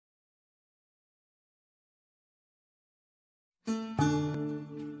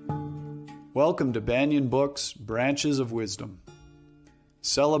Welcome to Banyan Books, Branches of Wisdom,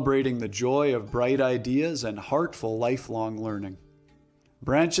 celebrating the joy of bright ideas and heartful lifelong learning.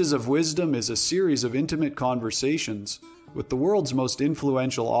 Branches of Wisdom is a series of intimate conversations with the world's most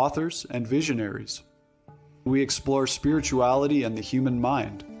influential authors and visionaries. We explore spirituality and the human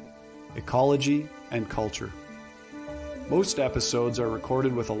mind, ecology and culture. Most episodes are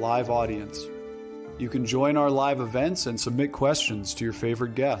recorded with a live audience. You can join our live events and submit questions to your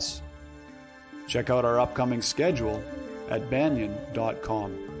favorite guests. Check out our upcoming schedule at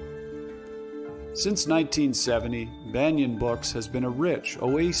banyan.com. Since 1970, Banyan Books has been a rich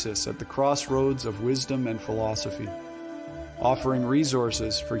oasis at the crossroads of wisdom and philosophy, offering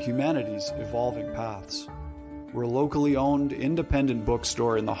resources for humanity's evolving paths. We're a locally owned, independent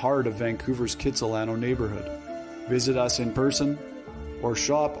bookstore in the heart of Vancouver's Kitsilano neighborhood. Visit us in person or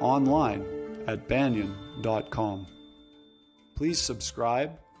shop online at banyan.com. Please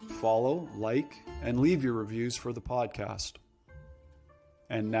subscribe, follow, like, and leave your reviews for the podcast.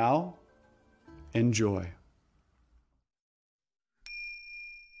 And now, enjoy.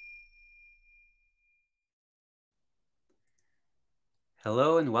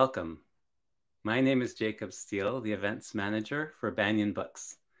 Hello and welcome. My name is Jacob Steele, the events manager for Banyan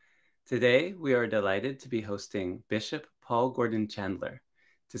Books. Today, we are delighted to be hosting Bishop Paul Gordon Chandler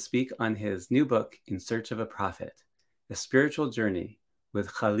to speak on his new book, In Search of a Prophet, A Spiritual Journey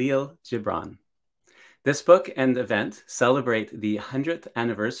with Kahlil Gibran. This book and event celebrate the 100th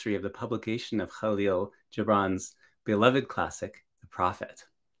anniversary of the publication of Kahlil Gibran's beloved classic, The Prophet.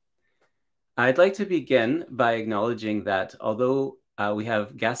 I'd like to begin by acknowledging that although we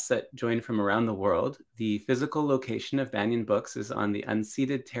have guests that join from around the world, the physical location of Banyan Books is on the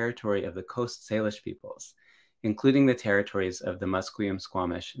unceded territory of the Coast Salish peoples, including the territories of the Musqueam,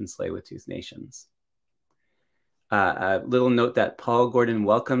 Squamish, and Tsleil-Waututh nations. A little note that Paul Gordon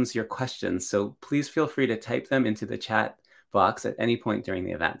welcomes your questions, so please feel free to type them into the chat box at any point during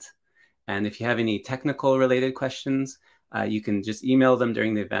the event. And if you have any technical related questions, you can just email them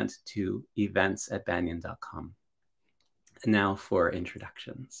during the event to events@banyan.com. And now for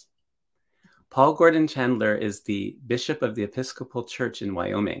introductions. Paul Gordon Chandler is the Bishop of the Episcopal Church in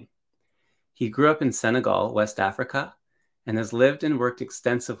Wyoming. He grew up in Senegal, West Africa, and has lived and worked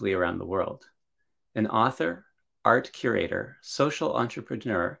extensively around the world. An author, art curator, social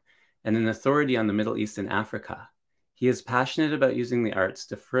entrepreneur, and an authority on the Middle East and Africa, he is passionate about using the arts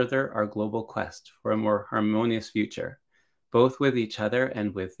to further our global quest for a more harmonious future, both with each other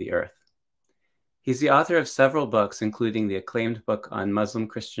and with the earth. He's the author of several books, including the acclaimed book on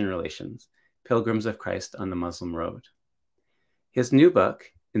Muslim-Christian relations, Pilgrims of Christ on the Muslim Road. His new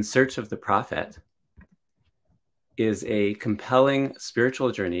book, In Search of the Prophet, is a compelling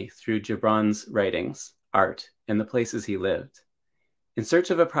spiritual journey through Gibran's writings, art, and the places he lived. In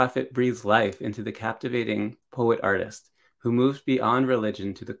Search of a Prophet breathes life into the captivating poet-artist who moved beyond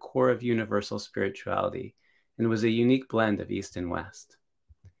religion to the core of universal spirituality and was a unique blend of East and West.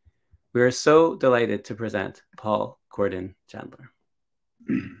 We are so delighted to present Paul Gordon Chandler.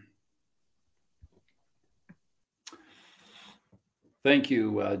 Thank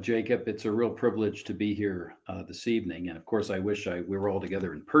you, Jacob. It's a real privilege to be here this evening. And of course, I wish we were all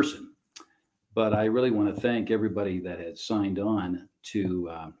together in person. But I really want to thank everybody that has signed on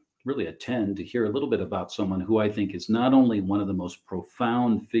to really attend to hear a little bit about someone who I think is not only one of the most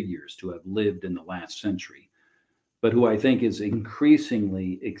profound figures to have lived in the last century, but who I think is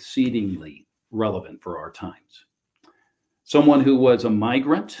increasingly, exceedingly relevant for our times. Someone who was a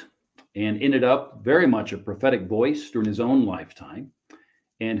migrant and ended up very much a prophetic voice during his own lifetime,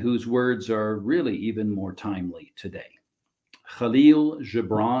 and whose words are really even more timely today. Kahlil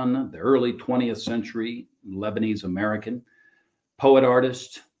Gibran, the early 20th century Lebanese American, poet,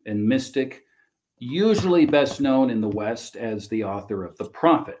 artist, and mystic, usually best known in the West as the author of The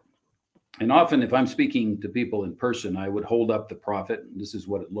Prophet. And often, if I'm speaking to people in person, I would hold up The Prophet. This is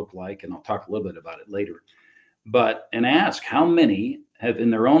what it looked like, and I'll talk a little bit about it later. And ask how many have in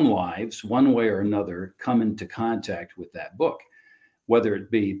their own lives, one way or another, come into contact with that book, whether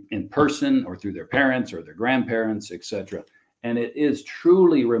it be in person or through their parents or their grandparents, etc. And it is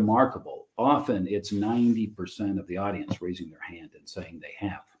truly remarkable. Often it's 90% of the audience raising their hand and saying they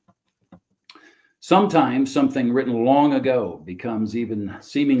have. Sometimes something written long ago becomes even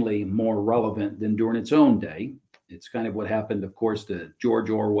seemingly more relevant than during its own day. It's kind of what happened, of course, to George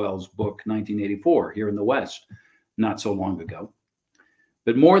Orwell's book, 1984, here in the West, not so long ago.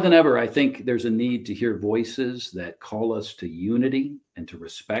 But more than ever, I think there's a need to hear voices that call us to unity and to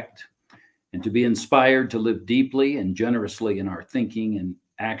respect, and to be inspired to live deeply and generously in our thinking and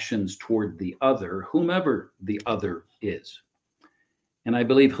actions toward the other, whomever the other is. And I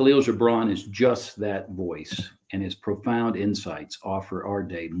believe Kahlil Gibran is just that voice, and his profound insights offer our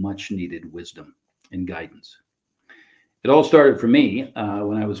day much needed wisdom and guidance. It all started for me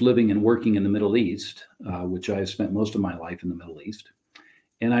when I was living and working in the Middle East, which I spent most of my life in the Middle East.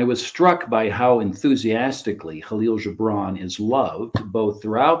 And I was struck by how enthusiastically Kahlil Gibran is loved both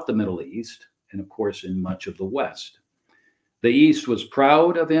throughout the Middle East and, of course, in much of the West. The East was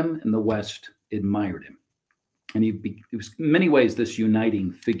proud of him and the West admired him. And he was in many ways this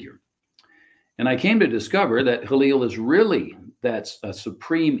uniting figure. And I came to discover that Kahlil is really that's a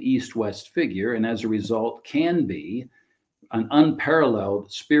supreme East-West figure, and as a result can be an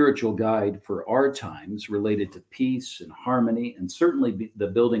unparalleled spiritual guide for our times related to peace and harmony, and certainly the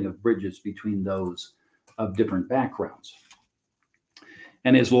building of bridges between those of different backgrounds.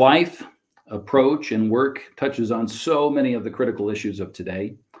 And his life, approach, and work touches on so many of the critical issues of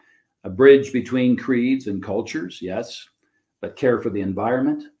today. A bridge between creeds and cultures, yes, but care for the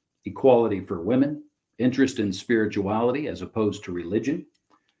environment, equality for women, interest in spirituality as opposed to religion,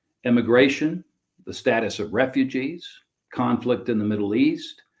 immigration, the status of refugees, conflict in the Middle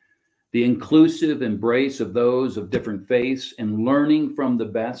East, the inclusive embrace of those of different faiths, and learning from the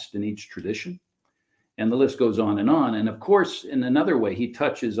best in each tradition. And the list goes on. And of course, in another way, he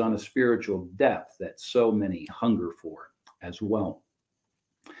touches on a spiritual depth that so many hunger for as well.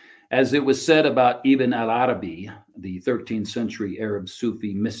 As it was said about Ibn al-Arabi, the 13th century Arab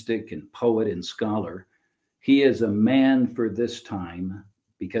Sufi mystic and poet and scholar, he is a man for this time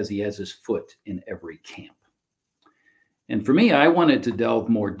because he has his foot in every camp. And for me, I wanted to delve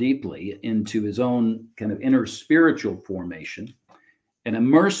more deeply into his own kind of inner spiritual formation and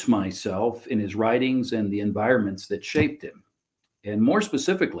immerse myself in his writings and the environments that shaped him. And more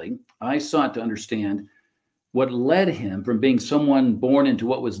specifically, I sought to understand what led him from being someone born into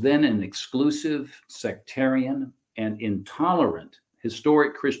what was then an exclusive, sectarian, and intolerant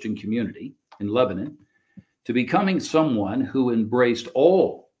historic Christian community in Lebanon to becoming someone who embraced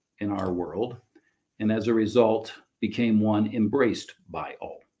all in our world, and as a result, became one embraced by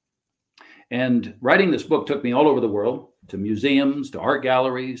all. And writing this book took me all over the world, to museums, to art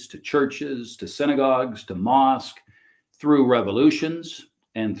galleries, to churches, to synagogues, to mosques, through revolutions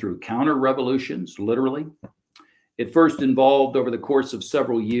and through counter-revolutions, literally. It first involved, over the course of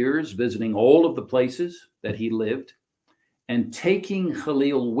several years, visiting all of the places that he lived and taking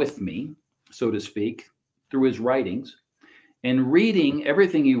Kahlil with me, so to speak, through his writings, and reading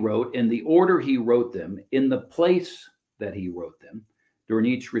everything he wrote in the order he wrote them, in the place that he wrote them, during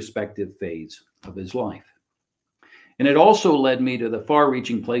each respective phase of his life. And it also led me to the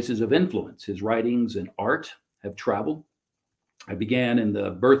far-reaching places of influence his writings and art have traveled. I began in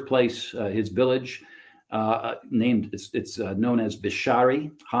the birthplace, his village, it's known as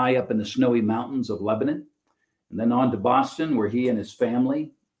Bishari, high up in the snowy mountains of Lebanon, and then on to Boston, where he and his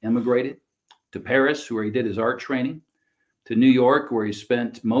family emigrated, to Paris, where he did his art training, to New York, where he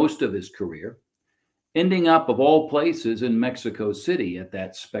spent most of his career, ending up, of all places, in Mexico City at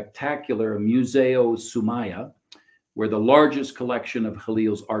that spectacular Museo Sumaya, where the largest collection of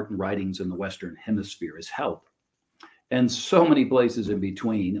Kahlil's art and writings in the Western Hemisphere is held. And so many places in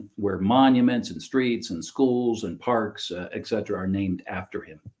between where monuments and streets and schools and parks, etc., are named after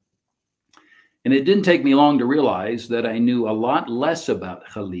him. And it didn't take me long to realize that I knew a lot less about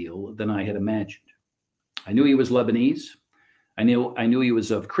Kahlil than I had imagined. I knew he was Lebanese. I knew he was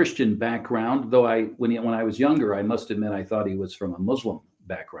of Christian background, though when I was younger, I must admit I thought he was from a Muslim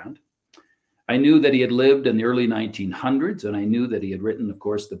background. I knew that he had lived in the early 1900s, and I knew that he had written, of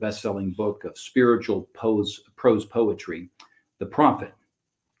course, the best-selling book of spiritual prose poetry, The Prophet.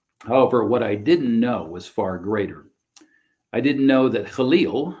 However, what I didn't know was far greater. I didn't know that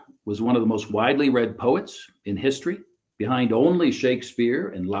Kahlil was one of the most widely read poets in history, behind only Shakespeare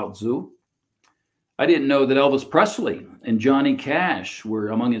and Lao Tzu. I didn't know that Elvis Presley and Johnny Cash were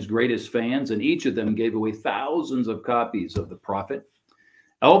among his greatest fans, and each of them gave away thousands of copies of The Prophet.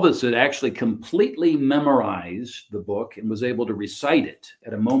 Elvis had actually completely memorized the book and was able to recite it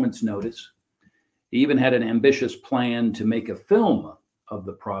at a moment's notice. He even had an ambitious plan to make a film of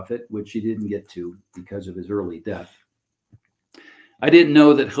The Prophet, which he didn't get to because of his early death. I didn't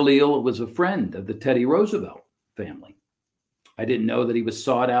know that Kahlil was a friend of the Teddy Roosevelt family. I didn't know that he was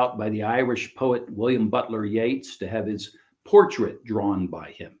sought out by the Irish poet William Butler Yeats to have his portrait drawn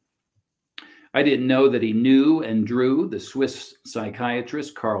by him. I didn't know that he knew and drew the Swiss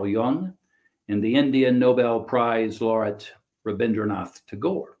psychiatrist Carl Jung and the Indian Nobel Prize laureate Rabindranath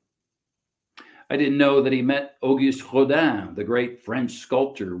Tagore. I didn't know that he met Auguste Rodin, the great French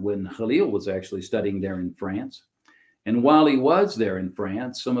sculptor, when Kahlil was actually studying there in France. And while he was there in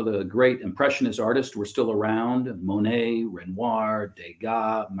France, some of the great Impressionist artists were still around: Monet, Renoir,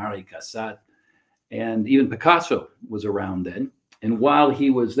 Degas, Marie Cassatt, and even Picasso was around then. And while he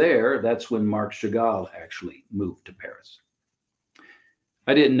was there, that's when Marc Chagall actually moved to Paris.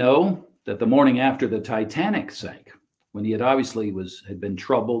 I didn't know that the morning after the Titanic sank, when he had obviously had been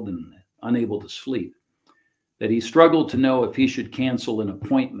troubled and unable to sleep, that he struggled to know if he should cancel an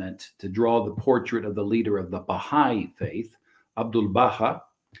appointment to draw the portrait of the leader of the Baha'i faith, Abdul Baha,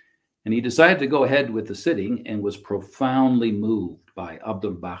 and he decided to go ahead with the sitting and was profoundly moved by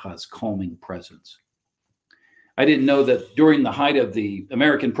Abdul Baha's calming presence. I didn't know that during the height of the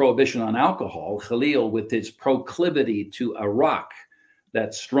American prohibition on alcohol, Kahlil, with his proclivity to Arak,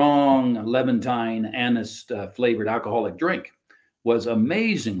 that strong Levantine anise-flavored alcoholic drink, was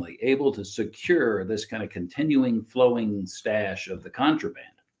amazingly able to secure this kind of continuing flowing stash of the contraband.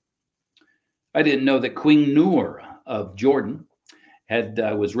 I didn't know that Queen Noor of Jordan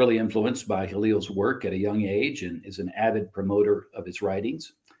was really influenced by Kahlil's work at a young age and is an avid promoter of his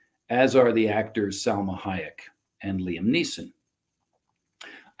writings, as are the actors Salma Hayek and Liam Neeson.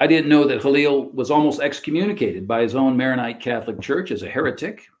 I didn't know that Kahlil was almost excommunicated by his own Maronite Catholic Church as a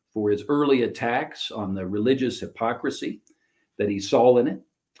heretic for his early attacks on the religious hypocrisy that he saw in it.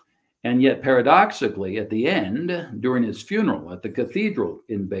 And yet, paradoxically, at the end, during his funeral at the cathedral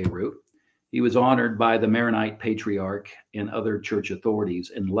in Beirut, he was honored by the Maronite patriarch and other church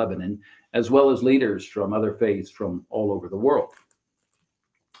authorities in Lebanon, as well as leaders from other faiths from all over the world.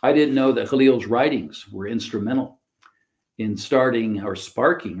 I didn't know that Kahlil's writings were instrumental in starting or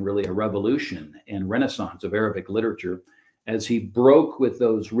sparking really a revolution and renaissance of Arabic literature, as he broke with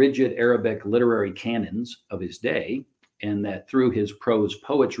those rigid Arabic literary canons of his day, and that through his prose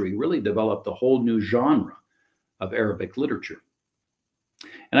poetry really developed a whole new genre of Arabic literature.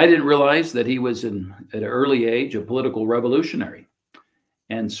 And I didn't realize that he was at an early age a political revolutionary,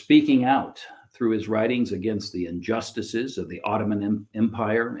 and speaking out through his writings against the injustices of the Ottoman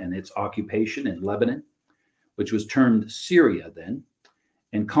Empire and its occupation in Lebanon, which was termed Syria then,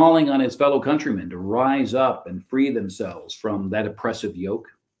 and calling on his fellow countrymen to rise up and free themselves from that oppressive yoke.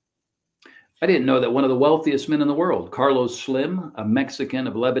 I didn't know that one of the wealthiest men in the world, Carlos Slim, a Mexican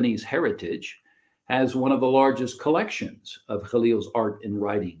of Lebanese heritage, has one of the largest collections of Kahlil's art and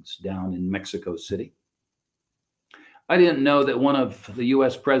writings down in Mexico City. I didn't know that one of the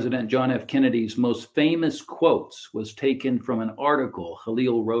US President John F. Kennedy's most famous quotes was taken from an article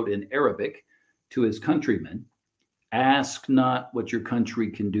Kahlil wrote in Arabic to his countrymen: "Ask not what your country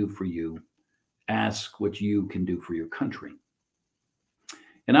can do for you, ask what you can do for your country."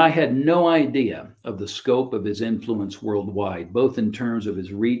 And I had no idea of the scope of his influence worldwide, both in terms of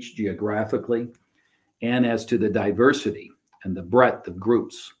his reach geographically and as to the diversity and the breadth of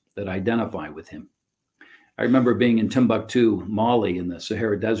groups that identify with him. I remember being in Timbuktu, Mali, in the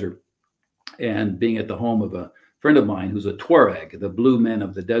Sahara Desert, and being at the home of a friend of mine who's a Tuareg, the Blue Men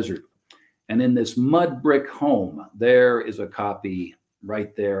of the Desert. And in this mud brick home, there is a copy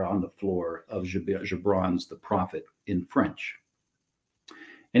right there on the floor of Gibran's The Prophet in French.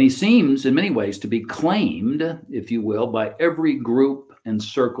 And he seems in many ways to be claimed, if you will, by every group and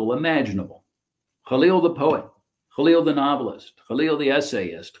circle imaginable. Kahlil the poet, Kahlil the novelist, Kahlil the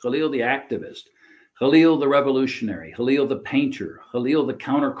essayist, Kahlil the activist, Kahlil the revolutionary, Kahlil the painter, Kahlil the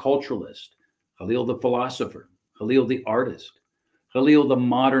counterculturalist, Kahlil the philosopher, Kahlil the artist, Kahlil the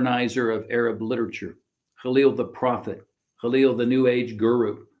modernizer of Arab literature, Kahlil the prophet, Kahlil the new age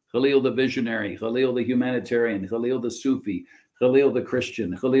guru, Kahlil the visionary, Kahlil the humanitarian, Kahlil the Sufi, Kahlil the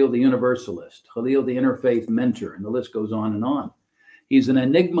Christian, Kahlil the universalist, Kahlil the interfaith mentor, and the list goes on and on. He's an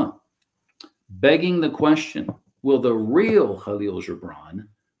enigma, begging the question, will the real Kahlil Gibran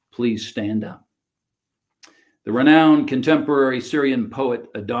please stand up? The renowned contemporary Syrian poet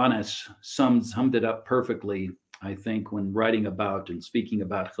Adonis summed it up perfectly, I think, when writing about and speaking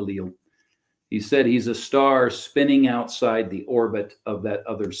about Kahlil. He said he's a star spinning outside the orbit of that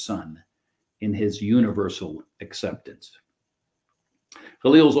other sun in his universal acceptance.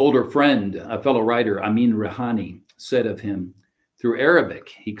 Kahlil's older friend, a fellow writer, Amin Rehani, said of him, "Through Arabic,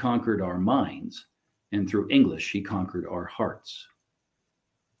 he conquered our minds, and through English, he conquered our hearts."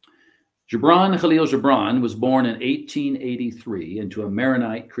 Kahlil Gibran was born in 1883 into a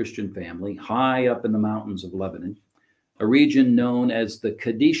Maronite Christian family high up in the mountains of Lebanon, a region known as the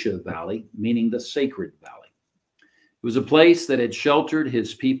Kadisha Valley, meaning the Sacred Valley. It was a place that had sheltered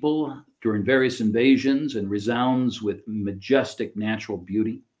his people during various invasions and resounds with majestic natural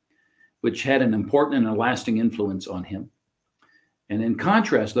beauty, which had an important and a lasting influence on him. And in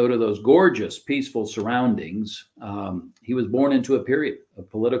contrast, though, to those gorgeous, peaceful surroundings, he was born into a period of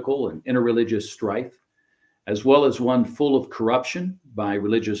political and interreligious strife, as well as one full of corruption by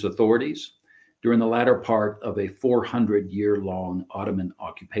religious authorities during the latter part of a 400-year-long Ottoman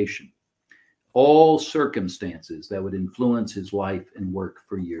occupation. All circumstances that would influence his life and work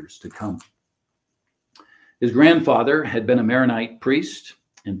for years to come. His grandfather had been a Maronite priest,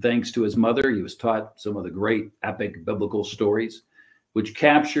 and thanks to his mother, he was taught some of the great epic biblical stories, which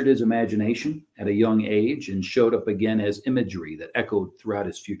captured his imagination at a young age and showed up again as imagery that echoed throughout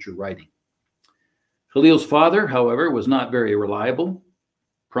his future writing. Kahlil's father, however, was not very reliable,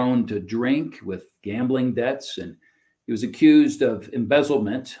 prone to drink with gambling debts, and he was accused of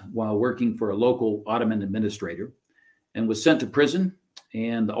embezzlement while working for a local Ottoman administrator and was sent to prison,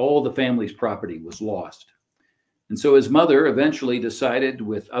 and all the family's property was lost. And so his mother eventually decided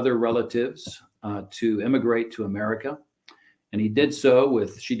with other relatives to immigrate to America. And she did so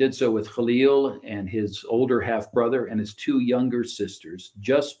with Kahlil and his older half-brother and his two younger sisters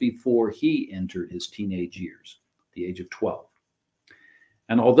just before he entered his teenage years, the age of 12.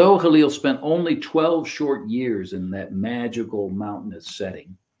 And although Kahlil spent only 12 short years in that magical mountainous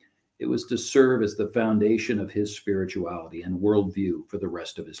setting, it was to serve as the foundation of his spirituality and worldview for the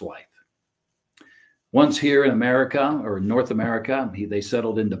rest of his life. Once here in America, or North America, they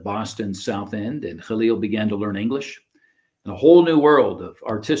settled into Boston's South End, and Kahlil began to learn English. And a whole new world of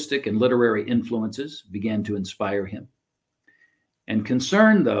artistic and literary influences began to inspire him. And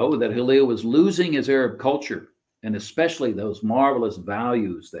concerned, though, that Kahlil was losing his Arab culture, and especially those marvelous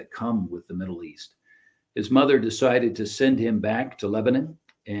values that come with the Middle East, his mother decided to send him back to Lebanon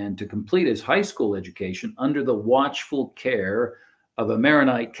and to complete his high school education under the watchful care of a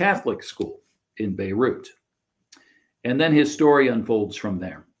Maronite Catholic school in Beirut. And then his story unfolds from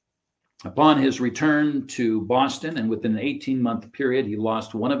there. Upon his return to Boston, and within an 18-month period, he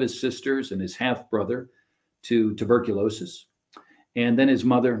lost one of his sisters and his half-brother to tuberculosis, and then his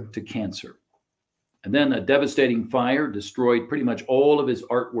mother to cancer. And then a devastating fire destroyed pretty much all of his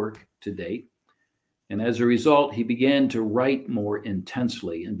artwork to date. And as a result, he began to write more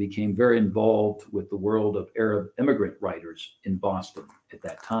intensely and became very involved with the world of Arab immigrant writers in Boston at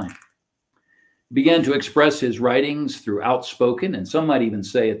that time. He began to express his writings through outspoken, and some might even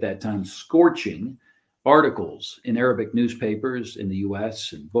say at that time, scorching articles in Arabic newspapers in the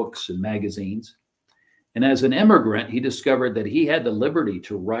US and books and magazines. And as an immigrant, he discovered that he had the liberty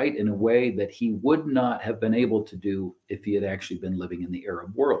to write in a way that he would not have been able to do if he had actually been living in the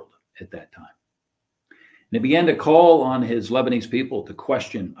Arab world at that time. And he began to call on his Lebanese people to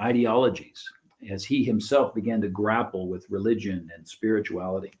question ideologies as he himself began to grapple with religion and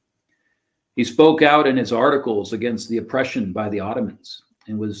spirituality. He spoke out in his articles against the oppression by the Ottomans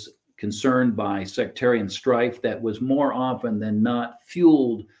and was concerned by sectarian strife that was more often than not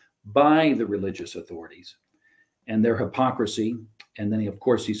fueled by the religious authorities and their hypocrisy. And then, of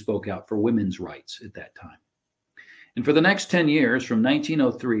course, he spoke out for women's rights at that time. And for the next 10 years, from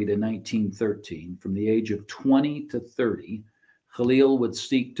 1903 to 1913, from the age of 20 to 30, Kahlil would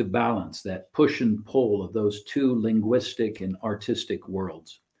seek to balance that push and pull of those two linguistic and artistic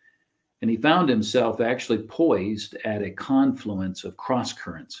worlds. And he found himself actually poised at a confluence of cross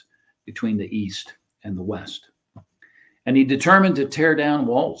currents between the East and the West. And he determined to tear down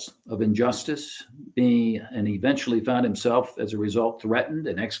walls of injustice, and eventually found himself, as a result, threatened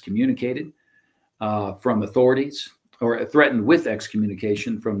and excommunicated from authorities, or threatened with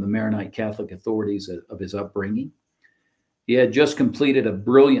excommunication from the Maronite Catholic authorities of his upbringing. He had just completed a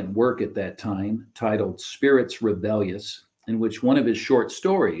brilliant work at that time titled Spirits Rebellious, in which one of his short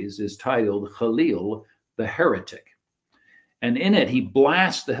stories is titled Kahlil the Heretic. And in it, he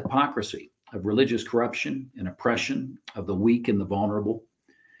blasts the hypocrisy of religious corruption and oppression of the weak and the vulnerable.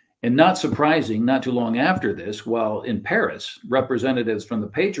 And not surprising, not too long after this, while in Paris, representatives from the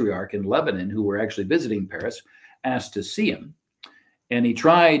Patriarch in Lebanon, who were actually visiting Paris, asked to see him. And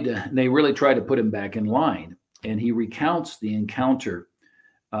they really tried to put him back in line. And he recounts the encounter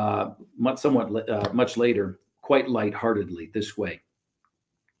much later, quite lightheartedly, this way.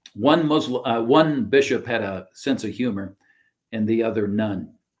 One bishop had a sense of humor and the other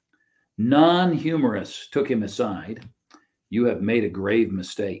none. Non-humorists took him aside. You have made a grave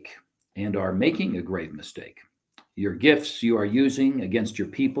mistake and are making a grave mistake. Your gifts you are using against your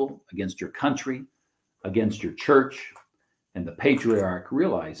people, against your country, against your church, and the Patriarch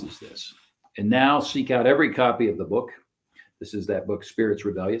realizes this. And now seek out every copy of the book. This is that book, Spirits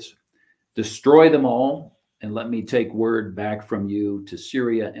Rebellious. Destroy them all, and let me take word back from you to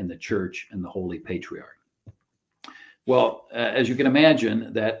Syria and the church and the Holy Patriarch. Well, as you can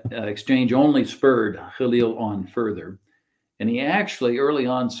imagine, that exchange only spurred Kahlil on further. And he actually early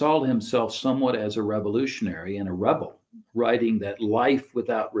on saw himself somewhat as a revolutionary and a rebel, writing that life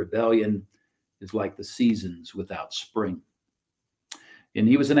without rebellion is like the seasons without spring. And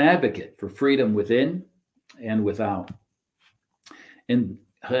he was an advocate for freedom within and without. And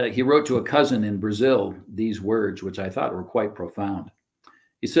he wrote to a cousin in Brazil these words, which I thought were quite profound.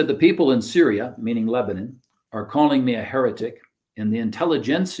 He said, "The people in Syria, meaning Lebanon, are calling me a heretic, and the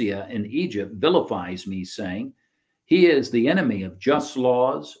intelligentsia in Egypt vilifies me, saying, he is the enemy of just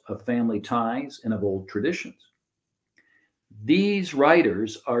laws, of family ties, and of old traditions. These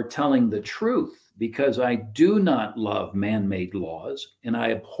writers are telling the truth, because I do not love man-made laws, and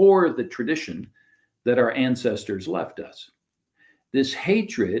I abhor the tradition that our ancestors left us. This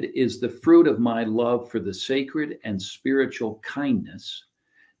hatred is the fruit of my love for the sacred and spiritual kindness,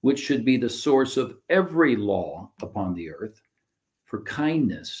 which should be the source of every law upon the earth, for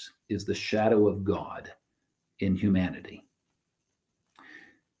kindness is the shadow of God in humanity."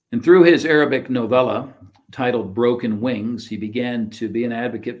 And through his Arabic novella titled Broken Wings, he began to be an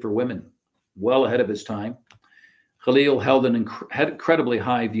advocate for women, well ahead of his time. Kahlil held an incredibly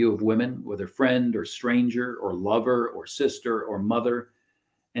high view of women, whether friend or stranger or lover or sister or mother,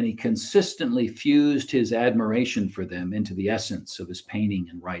 and he consistently fused his admiration for them into the essence of his painting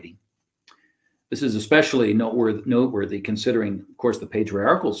and writing. This is especially noteworthy considering, of course, the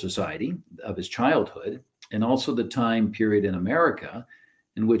patriarchal society of his childhood, and also the time period in America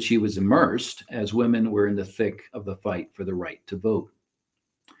in which he was immersed as women were in the thick of the fight for the right to vote.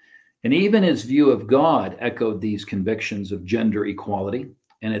 And even his view of God echoed these convictions of gender equality,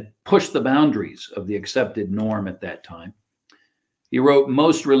 and it pushed the boundaries of the accepted norm at that time. He wrote,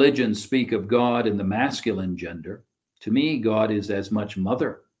 "Most religions speak of God in the masculine gender. To me, God is as much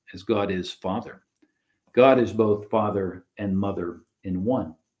mother as God is father. God is both father and mother in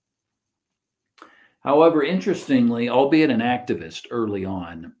one." However, interestingly, albeit an activist early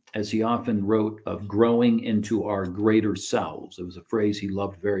on, as he often wrote of growing into our greater selves, it was a phrase he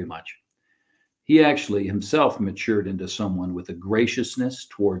loved very much, he actually himself matured into someone with a graciousness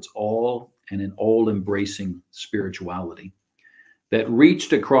towards all and an all-embracing spirituality that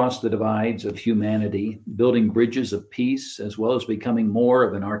reached across the divides of humanity, building bridges of peace, as well as becoming more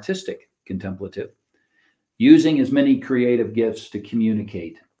of an artistic contemplative, using his many creative gifts to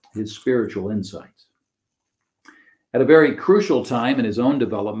communicate his spiritual insights. At a very crucial time in his own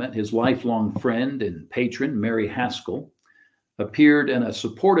development, his lifelong friend and patron, Mary Haskell, appeared in a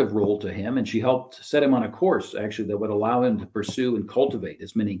supportive role to him, and she helped set him on a course, actually, that would allow him to pursue and cultivate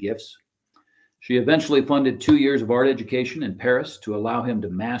his many gifts. She eventually funded 2 years of art education in Paris to allow him to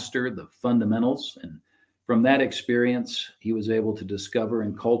master the fundamentals, and from that experience, he was able to discover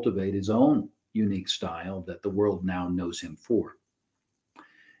and cultivate his own unique style that the world now knows him for.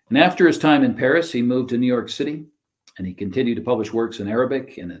 And after his time in Paris, he moved to New York City, and he continued to publish works in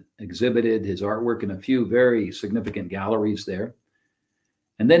Arabic and exhibited his artwork in a few very significant galleries there.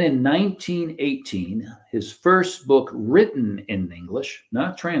 And then in 1918, his first book written in English,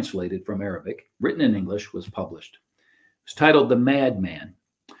 not translated from Arabic, written in English, was published. It was titled The Madman,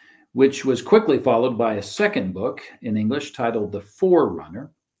 which was quickly followed by a second book in English titled The Forerunner.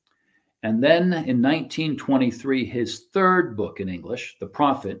 And then in 1923, his third book in English, The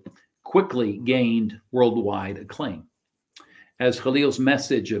Prophet, quickly gained worldwide acclaim, as Kahlil's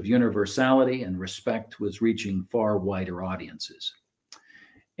message of universality and respect was reaching far wider audiences.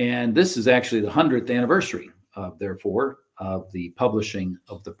 And this is actually the 100th anniversary, therefore, of the publishing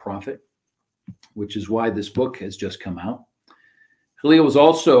of The Prophet, which is why this book has just come out. Kahlil was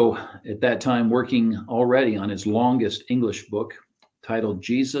also, at that time, working already on his longest English book, titled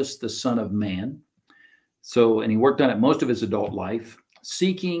Jesus, the Son of Man. And he worked on it most of his adult life,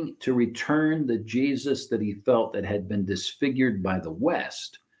 seeking to return the Jesus that he felt that had been disfigured by the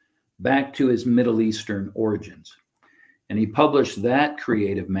West back to his Middle Eastern origins. And he published that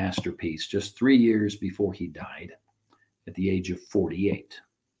creative masterpiece just 3 years before he died at the age of 48.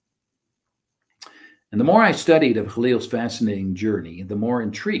 And the more I studied of Kahlil's fascinating journey, the more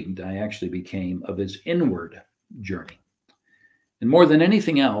intrigued I actually became of his inward journey. And more than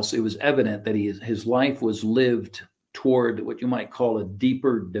anything else, it was evident that his life was lived toward what you might call a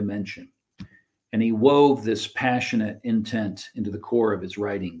deeper dimension. And he wove this passionate intent into the core of his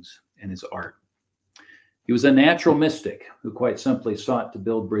writings and his art. He was a natural mystic who quite simply sought to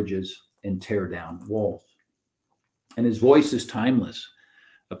build bridges and tear down walls. And his voice is timeless,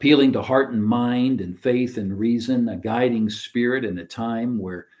 appealing to heart and mind and faith and reason, a guiding spirit in a time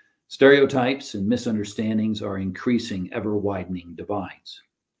where stereotypes and misunderstandings are increasing ever-widening divides.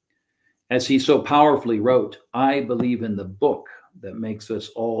 As he so powerfully wrote, "I believe in the book that makes us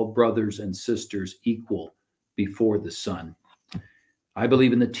all brothers and sisters equal before the sun." I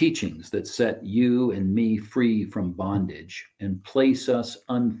believe in the teachings that set you and me free from bondage and place us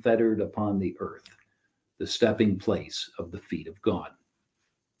unfettered upon the earth, the stepping place of the feet of God.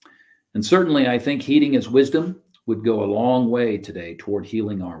 And certainly, I think heeding his wisdom would go a long way today toward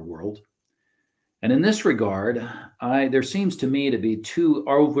healing our world. And in this regard, there seems to me to be two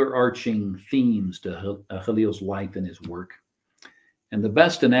overarching themes to Kahlil's life and his work. And the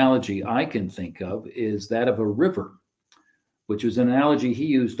best analogy I can think of is that of a river, which is an analogy he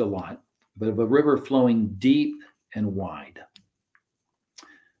used a lot, but of a river flowing deep and wide.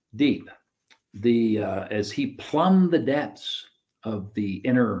 Deep. As he plumbed the depths of the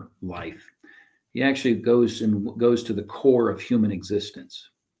inner life, he actually goes to the core of human existence.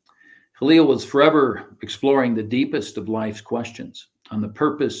 Kahlil was forever exploring the deepest of life's questions on the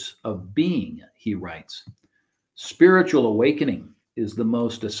purpose of being, he writes. Spiritual awakening is the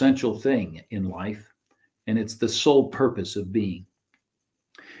most essential thing in life, and it's the sole purpose of being.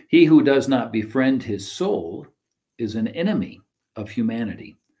 He who does not befriend his soul is an enemy of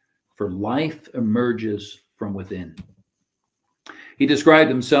humanity, for life emerges from within. He described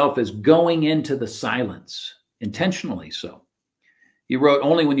himself as going into the silence, intentionally so. He wrote,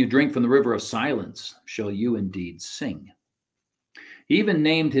 "Only when you drink from the river of silence shall you indeed sing." He even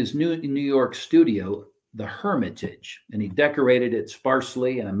named his New York studio the Hermitage, and he decorated it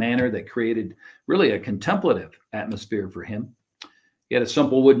sparsely in a manner that created really a contemplative atmosphere for him. He had a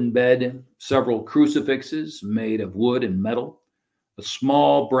simple wooden bed, several crucifixes made of wood and metal, a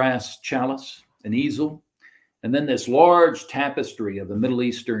small brass chalice, an easel, and then this large tapestry of the Middle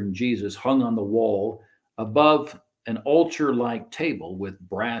Eastern Jesus hung on the wall above an altar-like table with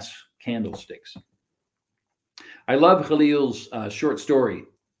brass candlesticks. I love Kahlil's short story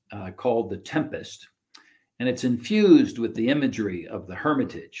called The Tempest, and it's infused with the imagery of the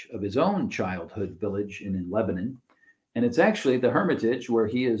Hermitage of his own childhood village in Lebanon. And it's actually the Hermitage where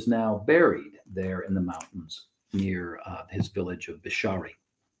he is now buried there in the mountains near his village of Bishari.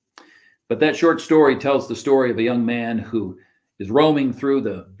 But that short story tells the story of a young man who is roaming through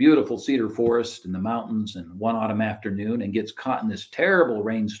the beautiful cedar forest in the mountains in one autumn afternoon and gets caught in this terrible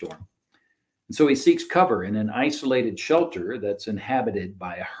rainstorm. And so he seeks cover in an isolated shelter that's inhabited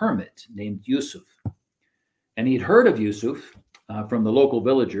by a hermit named Yusuf. And he'd heard of Yusuf from the local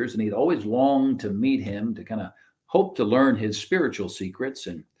villagers, and he'd always longed to meet him to kind of hope to learn his spiritual secrets.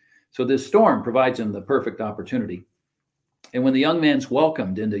 And so this storm provides him the perfect opportunity. And when the young man's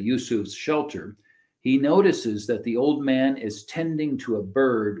welcomed into Yusuf's shelter, he notices that the old man is tending to a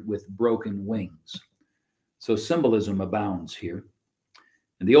bird with broken wings. So symbolism abounds here.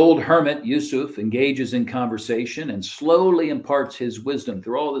 And the old hermit, Yusuf, engages in conversation and slowly imparts his wisdom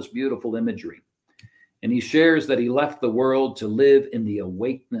through all this beautiful imagery. And he shares that he left the world to live in the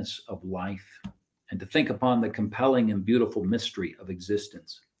awakeness of life and to think upon the compelling and beautiful mystery of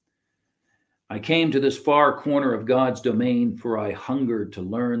existence. I came to this far corner of God's domain, for I hungered to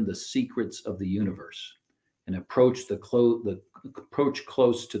learn the secrets of the universe and approach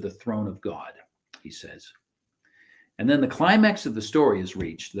close to the throne of God, he says. And then the climax of the story is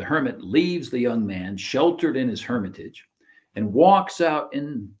reached. The hermit leaves the young man sheltered in his hermitage and walks out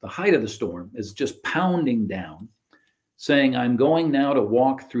in the height of the storm, is just pounding down, saying, "I'm going now to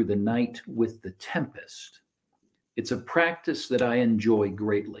walk through the night with the tempest. It's a practice that I enjoy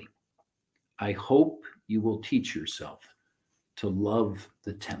greatly. I hope you will teach yourself to love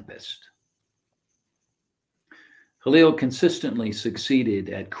the tempest." Kahlil consistently succeeded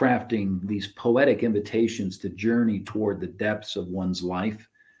at crafting these poetic invitations to journey toward the depths of one's life,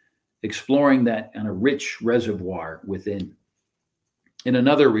 exploring that kind of rich reservoir within. In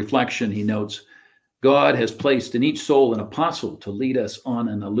another reflection, he notes, God has placed in each soul an apostle to lead us on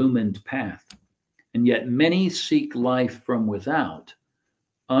an illumined path, and yet many seek life from without,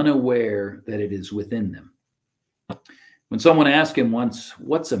 unaware that it is within them. When someone asked him once,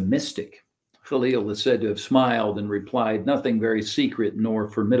 "What's a mystic?" Kahlil is said to have smiled and replied, "Nothing very secret nor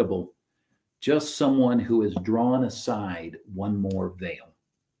formidable, just someone who has drawn aside one more veil."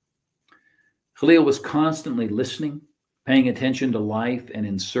 Kahlil was constantly listening, paying attention to life and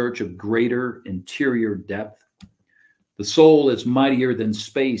in search of greater interior depth. The soul is mightier than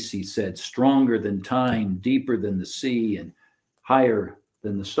space, he said, stronger than time, deeper than the sea, and higher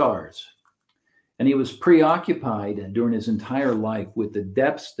than the stars. And he was preoccupied during his entire life with the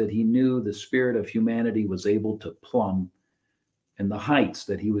depths that he knew the spirit of humanity was able to plumb and the heights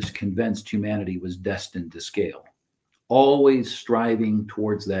that he was convinced humanity was destined to scale, always striving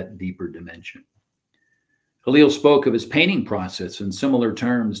towards that deeper dimension. Kahlil spoke of his painting process in similar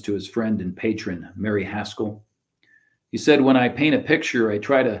terms to his friend and patron, Mary Haskell. He said, "When I paint a picture, I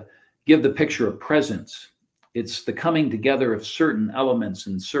try to give the picture a presence, It's the coming together of certain elements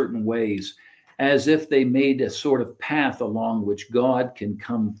in certain ways, as if they made a sort of path along which God can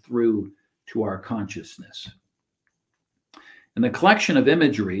come through to our consciousness. And the collection of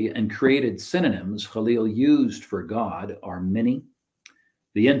imagery and created synonyms Kahlil used for God are many: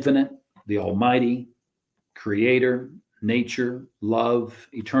 the infinite, the almighty, creator, nature, love,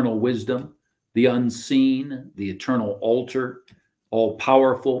 eternal wisdom, the unseen, the eternal altar,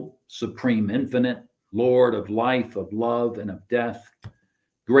 all-powerful, supreme infinite, Lord of life, of love, and of death,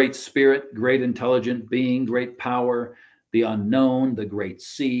 great spirit, great intelligent being, great power, the unknown, the great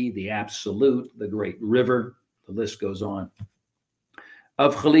sea, the absolute, the great river. The list goes on.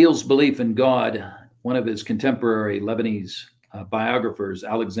 Of Kahlil's belief in God, one of his contemporary Lebanese biographers,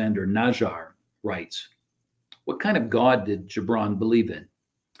 Alexander Najjar, writes, "What kind of God did Gibran believe in?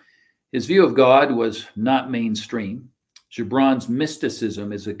 His view of God was not mainstream. Gibran's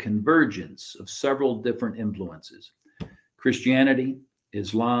mysticism is a convergence of several different influences: Christianity,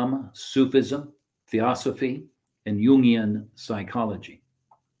 Islam, Sufism, Theosophy, and Jungian psychology.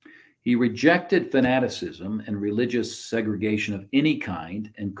 He rejected fanaticism and religious segregation of any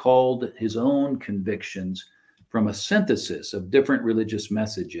kind and called his own convictions from a synthesis of different religious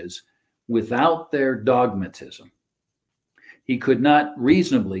messages without their dogmatism. He could not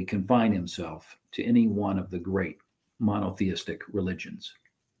reasonably confine himself to any one of the great monotheistic religions."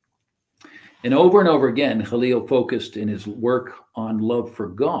 And over again, Kahlil focused in his work on love for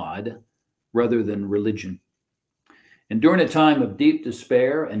God rather than religion. And during a time of deep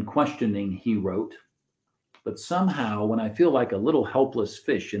despair and questioning, he wrote, "But somehow, when I feel like a little helpless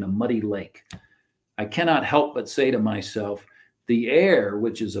fish in a muddy lake, I cannot help but say to myself, the air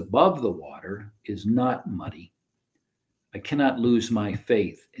which is above the water is not muddy. I cannot lose my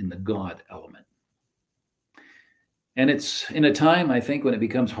faith in the God element." And it's in a time, I think, when it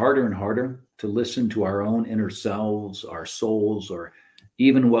becomes harder and harder to listen to our own inner selves, our souls, or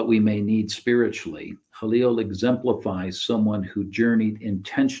even what we may need spiritually. Kahlil exemplifies someone who journeyed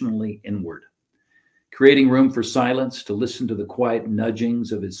intentionally inward, creating room for silence to listen to the quiet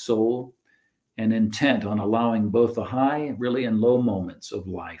nudgings of his soul, and intent on allowing both the high, really, and low moments of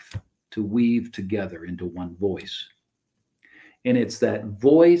life to weave together into one voice. And it's that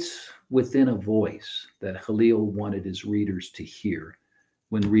voice within a voice that Kahlil wanted his readers to hear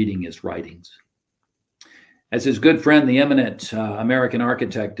when reading his writings. As his good friend, the eminent American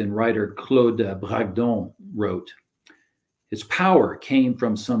architect and writer Claude Bragdon wrote, "His power came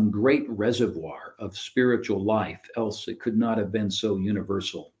from some great reservoir of spiritual life, else it could not have been so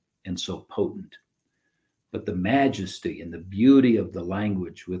universal and so potent. But the majesty and the beauty of the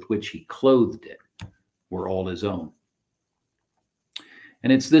language with which he clothed it were all his own."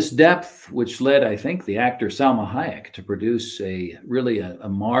 And it's this depth which led, I think, the actor Salma Hayek to produce a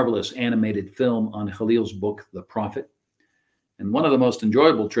marvelous animated film on Kahlil's book, The Prophet. And one of the most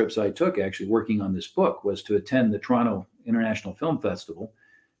enjoyable trips I took actually working on this book was to attend the Toronto International Film Festival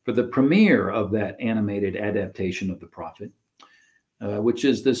for the premiere of that animated adaptation of The Prophet, which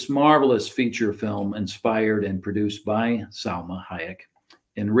is this marvelous feature film inspired and produced by Salma Hayek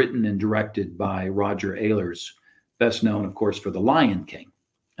and written and directed by Roger Ehlers, best known, of course, for The Lion King.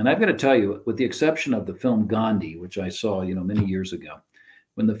 And I've got to tell you, with the exception of the film Gandhi, which I saw, many years ago,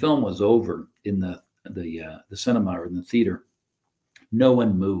 when the film was over in the cinema or in the theater, no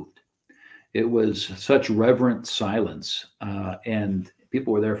one moved. It was such reverent silence, and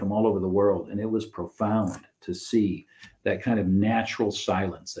people were there from all over the world, and it was profound to see that kind of natural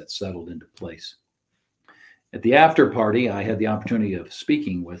silence that settled into place. At the after party, I had the opportunity of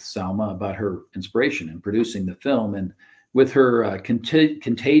speaking with Salma about her inspiration in producing the film, and with her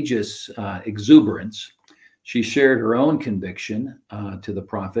contagious exuberance, she shared her own conviction to the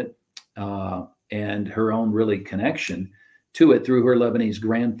Prophet and her own really connection to it through her Lebanese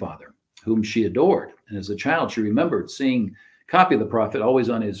grandfather, whom she adored. And as a child, she remembered seeing a copy of the Prophet always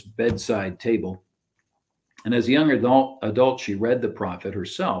on his bedside table. And as a young adult, she read the Prophet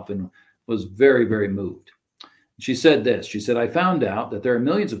herself and was very, very moved. She said this, she said, "I found out that there are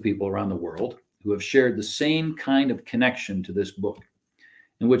millions of people around the world who have shared the same kind of connection to this book,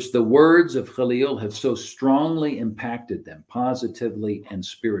 in which the words of Kahlil have so strongly impacted them positively and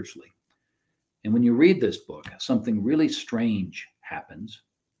spiritually. And when you read this book, something really strange happens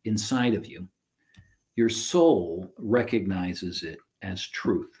inside of you. Your soul recognizes it as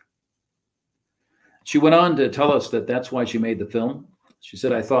truth." She went on to tell us that that's why she made the film. She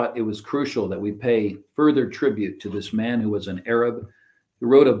said, "I thought it was crucial that we pay further tribute to this man who was an Arab, who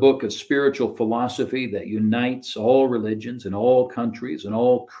wrote a book of spiritual philosophy that unites all religions and all countries and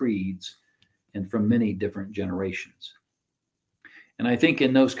all creeds and from many different generations." And I think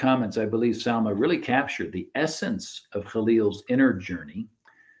in those comments, I believe Salma really captured the essence of Kahlil's inner journey,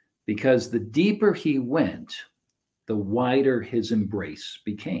 because the deeper he went, the wider his embrace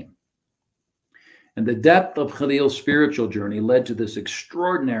became. And the depth of Kahlil's spiritual journey led to this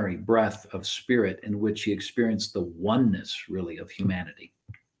extraordinary breath of spirit in which he experienced the oneness, really, of humanity.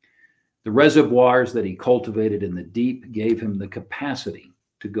 The reservoirs that he cultivated in the deep gave him the capacity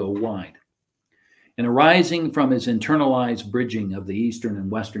to go wide. And arising from his internalized bridging of the Eastern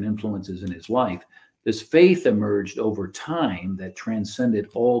and Western influences in his life, this faith emerged over time that transcended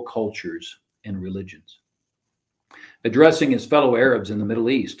all cultures and religions. Addressing his fellow Arabs in the Middle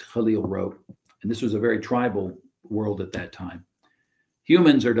East, Kahlil wrote, and this was a very tribal world at that time,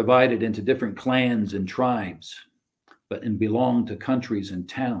 "Humans are divided into different clans and tribes, and belong to countries and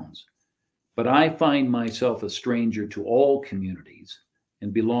towns. But I find myself a stranger to all communities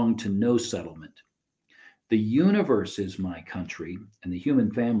and belong to no settlement. The universe is my country, and the human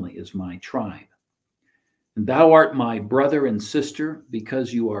family is my tribe. And thou art my brother and sister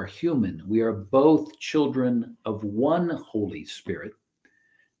because you are human. We are both children of one Holy Spirit.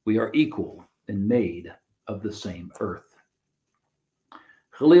 We are equal and made of the same earth."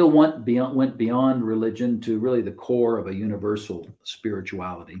 Kahlil went beyond religion to really the core of a universal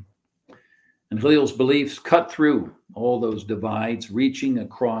spirituality. And Kahlil's beliefs cut through all those divides, reaching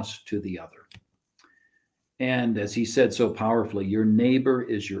across to the other. And as he said so powerfully, your neighbor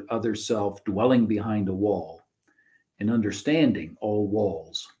is your other self dwelling behind a wall, and understanding all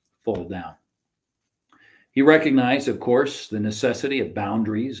walls fall down. He recognized, of course, the necessity of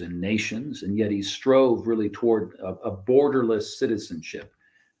boundaries and nations, and yet he strove really toward a borderless citizenship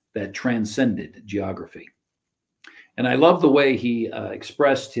that transcended geography. And I love the way he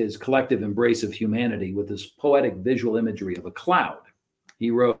expressed his collective embrace of humanity with this poetic visual imagery of a cloud.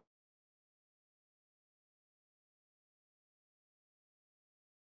 He wrote,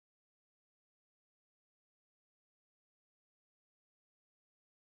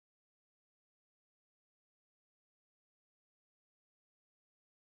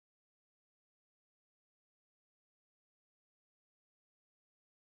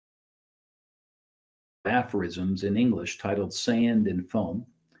 aphorisms in English titled Sand and Foam.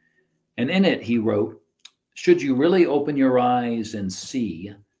 And in it, he wrote, "Should you really open your eyes and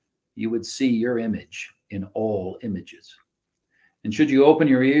see, you would see your image in all images. And should you open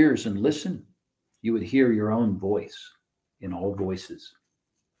your ears and listen, you would hear your own voice in all voices."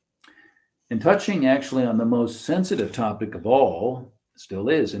 And touching actually on the most sensitive topic of all, still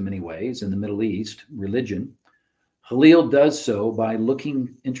is in many ways in the Middle East, religion, Kahlil does so by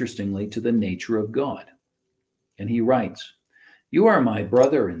looking, interestingly, to the nature of God. And he writes, "You are my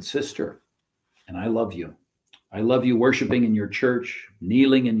brother and sister, and I love you. I love you worshiping in your church,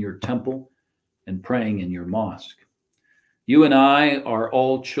 kneeling in your temple, and praying in your mosque. You and I are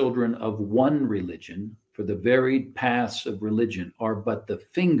all children of one religion, for the varied paths of religion are but the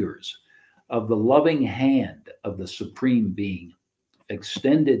fingers of the loving hand of the Supreme Being,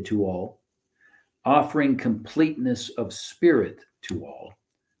 extended to all, offering completeness of spirit to all,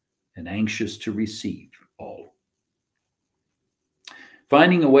 and anxious to receive all."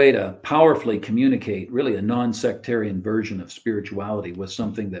 Finding a way to powerfully communicate really a non-sectarian version of spirituality was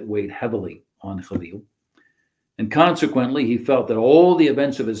something that weighed heavily on Kahlil. And consequently, he felt that all the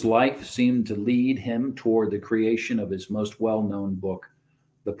events of his life seemed to lead him toward the creation of his most well-known book,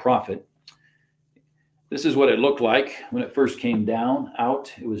 The Prophet. This is what it looked like when it first came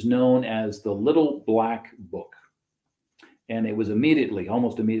out. It was known as the Little Black Book. And it was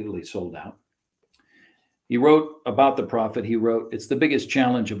almost immediately sold out. He wrote about the prophet, he wrote, "It's the biggest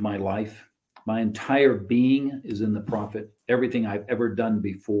challenge of my life. My entire being is in the prophet. Everything I've ever done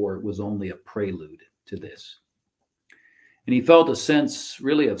before was only a prelude to this." And he felt a sense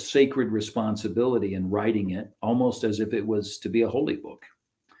really of sacred responsibility in writing it, almost as if it was to be a holy book.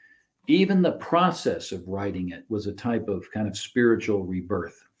 Even the process of writing it was a type of kind of spiritual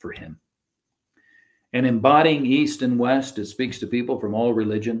rebirth for him. And embodying East and West, it speaks to people from all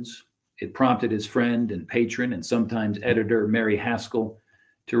religions. It prompted his friend and patron and sometimes editor, Mary Haskell,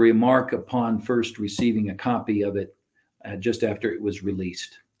 to remark upon first receiving a copy of it just after it was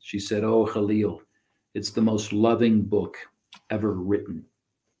released. She said, "Oh, Kahlil, it's the most loving book ever written."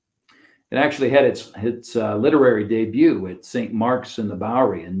 It actually had its literary debut at St. Mark's in the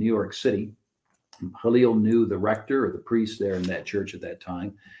Bowery in New York City. Kahlil knew the rector or the priest there in that church at that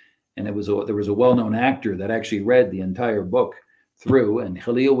time. And there was a well-known actor that actually read the entire book through. And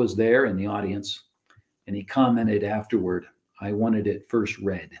Kahlil was there in the audience. And he commented afterward, "I wanted it first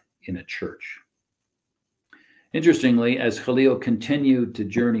read in a church." Interestingly, as Kahlil continued to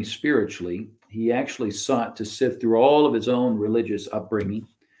journey spiritually, he actually sought to sift through all of his own religious upbringing,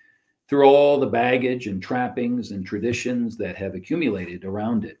 through all the baggage and trappings and traditions that have accumulated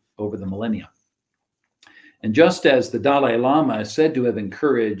around it over the millennia. And just as the Dalai Lama is said to have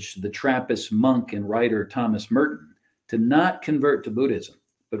encouraged the Trappist monk and writer Thomas Merton to not convert to Buddhism,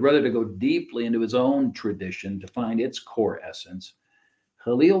 but rather to go deeply into his own tradition to find its core essence,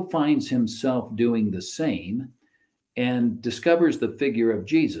 Kahlil finds himself doing the same and discovers the figure of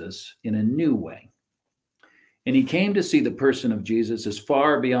Jesus in a new way. And he came to see the person of Jesus as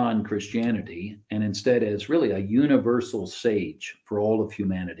far beyond Christianity and instead as really a universal sage for all of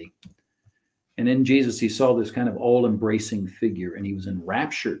humanity. And in Jesus, he saw this kind of all-embracing figure, and he was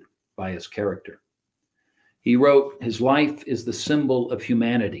enraptured by his character. He wrote, "His life is the symbol of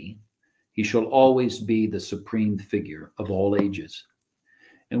humanity. He shall always be the supreme figure of all ages."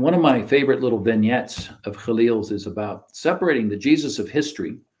 And one of my favorite little vignettes of Kahlil's is about separating the Jesus of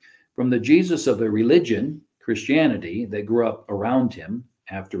history from the Jesus of a religion, Christianity, that grew up around him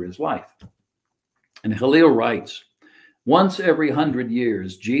after his life. And Kahlil writes, "Once every 100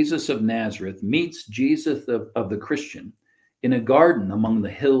 years, Jesus of Nazareth meets Jesus of the Christian in a garden among the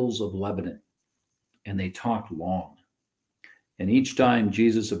hills of Lebanon, and they talk long. And each time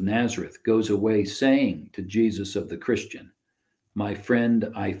Jesus of Nazareth goes away saying to Jesus of the Christian, 'My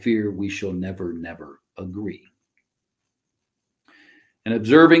friend, I fear we shall never, never agree.'" And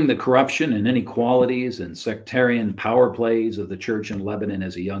observing the corruption and inequalities and sectarian power plays of the church in Lebanon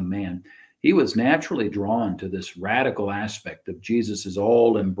as a young man, he was naturally drawn to this radical aspect of Jesus's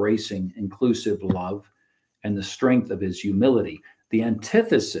all-embracing, inclusive love and the strength of his humility, the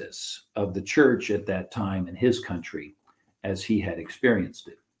antithesis of the church at that time in his country as he had experienced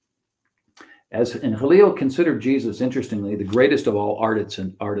it. And Kahlil considered Jesus, interestingly, the greatest of all artists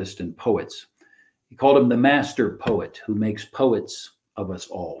and poets. He called him the master poet who makes poets of us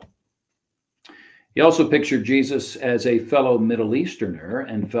all. He also pictured Jesus as a fellow Middle Easterner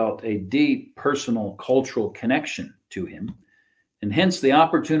and felt a deep personal cultural connection to him. And hence the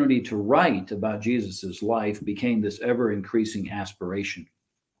opportunity to write about Jesus's life became this ever-increasing aspiration.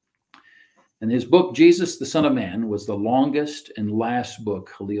 And his book, Jesus, the Son of Man, was the longest and last book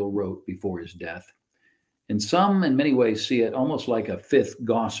Kahlil wrote before his death. And some, in many ways, see it almost like a fifth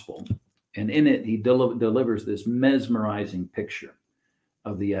gospel. And in it, he delivers this mesmerizing picture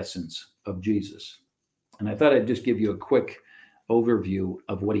of the essence of Jesus. And I thought I'd just give you a quick overview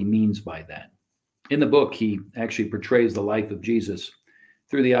of what he means by that. In the book, he actually portrays the life of Jesus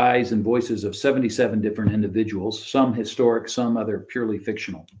through the eyes and voices of 77 different individuals, some historic, some other purely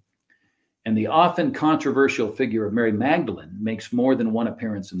fictional. And the often controversial figure of Mary Magdalene makes more than one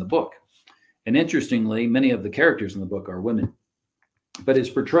appearance in the book. And interestingly, many of the characters in the book are women. But his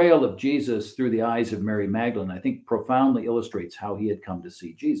portrayal of Jesus through the eyes of Mary Magdalene, I think, profoundly illustrates how he had come to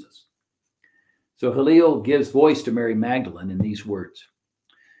see Jesus. So Kahlil gives voice to Mary Magdalene in these words.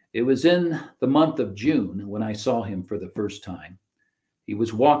 "It was in the month of June when I saw him for the first time. He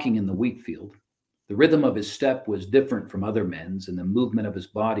was walking in the wheat field. The rhythm of his step was different from other men's, and the movement of his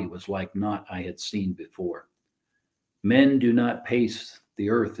body was like naught I had seen before. Men do not pace the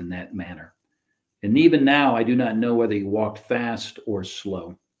earth in that manner. And even now, I do not know whether he walked fast or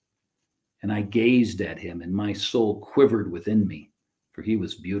slow. And I gazed at him, and my soul quivered within me, for he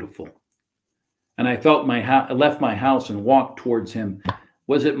was beautiful. And I felt left my house and walked towards him.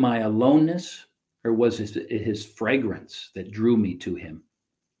 Was it my aloneness, or was it his fragrance that drew me to him?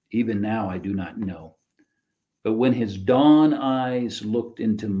 Even now, I do not know. But when his dawn eyes looked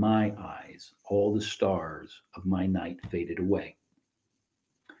into my eyes, all the stars of my night faded away."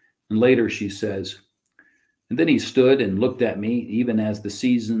 And later she says, "And then he stood and looked at me, even as the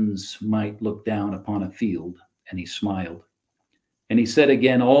seasons might look down upon a field, and he smiled. And he said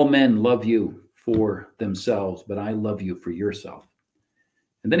again, 'All men love you for themselves, but I love you for yourself.'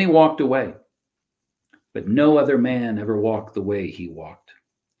 And then he walked away. But no other man ever walked the way he walked.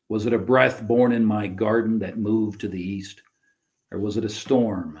 Was it a breath born in my garden that moved to the east? Or was it a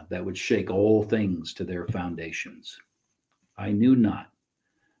storm that would shake all things to their foundations? I knew not.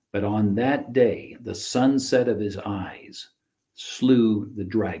 But on that day, the sunset of his eyes slew the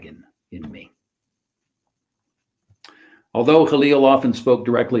dragon in me." Although Kahlil often spoke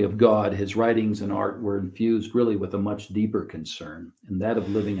directly of God, his writings and art were infused really with a much deeper concern, and that of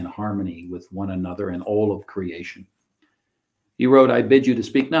living in harmony with one another and all of creation. He wrote, "I bid you to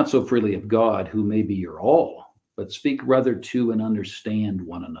speak not so freely of God, who may be your all, but speak rather to and understand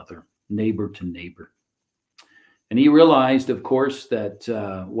one another, neighbor to neighbor." And he realized, of course, that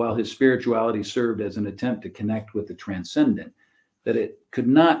while his spirituality served as an attempt to connect with the transcendent, that it could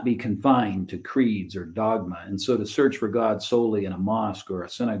not be confined to creeds or dogma. And so to search for God solely in a mosque or a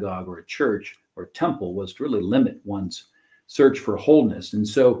synagogue or a church or temple was to really limit one's search for wholeness. And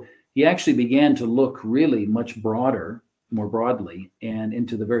so he actually began to look really much broader, more broadly, and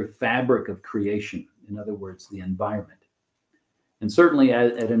into the very fabric of creation. In other words, the environment. And certainly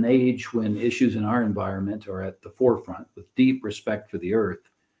at an age when issues in our environment are at the forefront, with deep respect for the earth,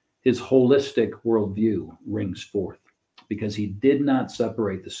 his holistic worldview rings forth, because he did not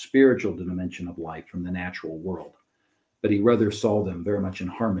separate the spiritual dimension of life from the natural world, but he rather saw them very much in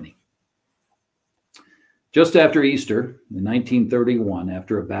harmony. Just after Easter, in 1931,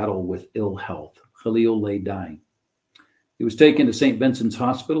 after a battle with ill health, Kahlil lay dying. He was taken to St. Vincent's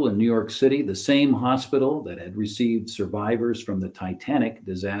Hospital in New York City, the same hospital that had received survivors from the Titanic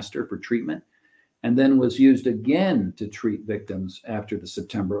disaster for treatment, and then was used again to treat victims after the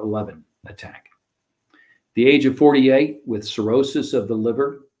September 11 attack. At the age of 48, with cirrhosis of the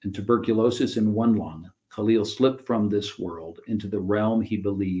liver and tuberculosis in one lung, Kahlil slipped from this world into the realm he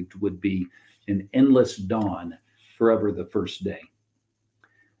believed would be an endless dawn, forever the first day.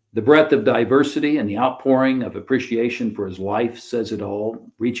 The breadth of diversity and the outpouring of appreciation for his life says it all,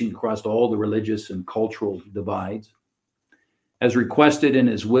 reaching across all the religious and cultural divides. As requested in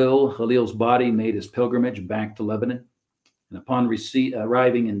his will, Kahlil's body made his pilgrimage back to Lebanon. And upon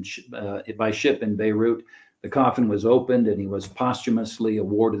arriving by ship in Beirut, the coffin was opened and he was posthumously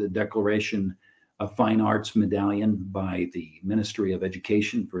awarded the Declaration of Fine Arts Medallion by the Ministry of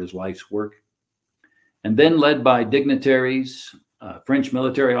Education for his life's work. And then, led by dignitaries, French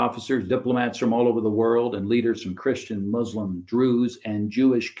military officers, diplomats from all over the world, and leaders from Christian, Muslim, Druze, and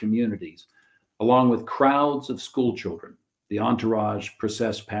Jewish communities, along with crowds of school children, the entourage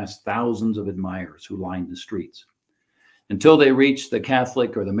processed past thousands of admirers who lined the streets, until they reached the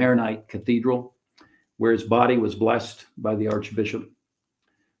Catholic or the Maronite Cathedral, where his body was blessed by the Archbishop.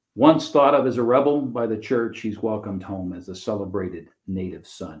 Once thought of as a rebel by the church, he's welcomed home as a celebrated native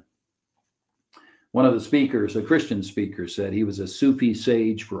son. One of the speakers, a Christian speaker, said he was a Sufi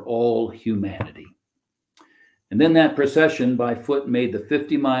sage for all humanity. And then that procession by foot made the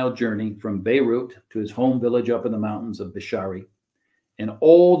 50-mile journey from Beirut to his home village up in the mountains of Bishari, and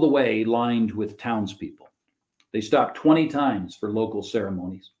all the way lined with townspeople. They stopped 20 times for local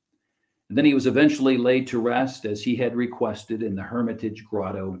ceremonies. And then he was eventually laid to rest as he had requested in the hermitage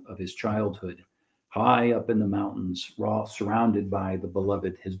grotto of his childhood, high up in the mountains, surrounded by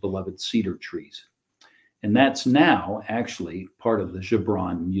his beloved cedar trees. And that's now actually part of the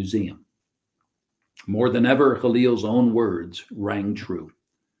Gibran Museum. More than ever, Kahlil's own words rang true.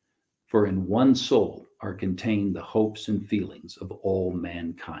 For in one soul are contained the hopes and feelings of all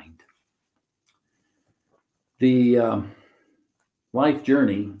mankind. The life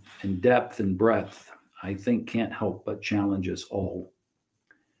journey in depth and breadth, I think, can't help but challenge us all.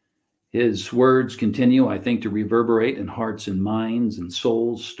 His words continue, I think, to reverberate in hearts and minds and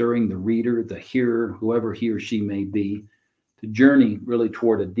souls, stirring the reader, the hearer, whoever he or she may be, to journey really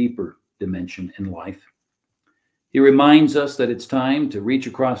toward a deeper dimension in life. He reminds us that it's time to reach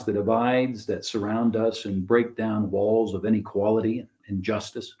across the divides that surround us and break down walls of inequality and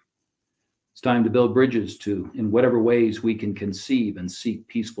injustice. It's time to build bridges in whatever ways we can conceive and seek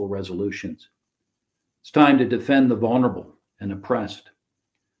peaceful resolutions. It's time to defend the vulnerable and oppressed.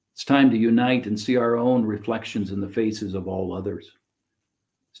 It's time to unite and see our own reflections in the faces of all others.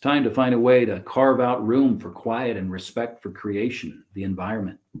 It's time to find a way to carve out room for quiet and respect for creation, the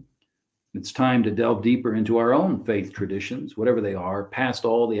environment. It's time to delve deeper into our own faith traditions, whatever they are, past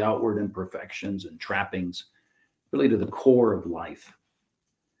all the outward imperfections and trappings, really to the core of life.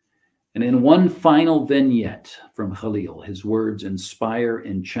 And in one final vignette from Kahlil, his words inspire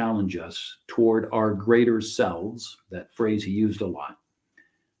and challenge us toward our greater selves, that phrase he used a lot.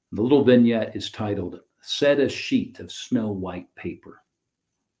 The little vignette is titled, "Set a Sheet of Snow White Paper."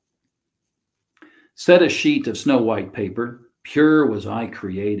 Set a sheet of snow white paper, pure was I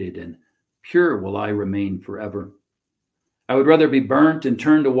created, and pure will I remain forever. I would rather be burnt and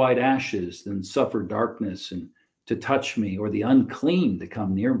turned to white ashes than suffer darkness and to touch me, or the unclean to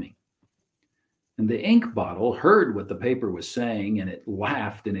come near me. And the ink bottle heard what the paper was saying, and it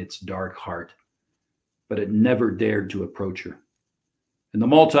laughed in its dark heart, but it never dared to approach her. And the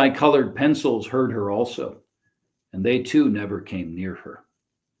multicolored pencils heard her also, and they too never came near her.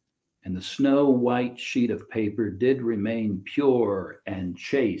 And the snow white sheet of paper did remain pure and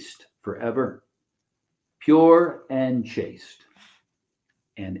chaste forever, pure and chaste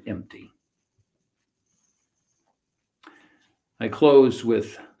and empty. I close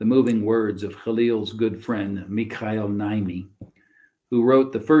with the moving words of Kahlil's good friend, Mikhail Naimi, who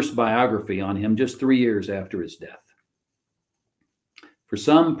wrote the first biography on him just 3 years after his death. For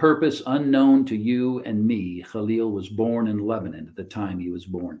some purpose unknown to you and me, Kahlil was born in Lebanon at the time he was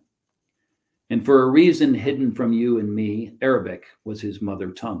born. And for a reason hidden from you and me, Arabic was his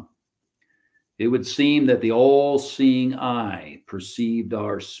mother tongue. It would seem that the all-seeing eye perceived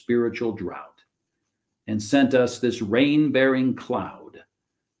our spiritual drought and sent us this rain-bearing cloud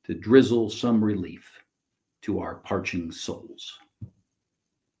to drizzle some relief to our parching souls.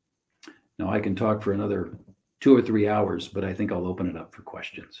 Now, I can talk for another 2 or 3 hours, but I think I'll open it up for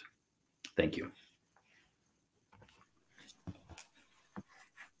questions. Thank you.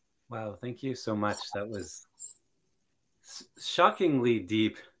 Wow, thank you so much. That was shockingly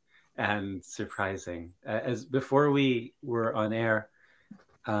deep and surprising. As before we were on air,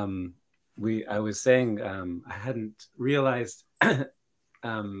 I was saying I hadn't realized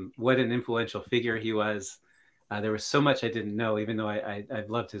what an influential figure he was. There was so much I didn't know, even though I've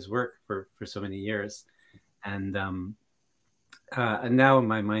loved his work for so many years. And now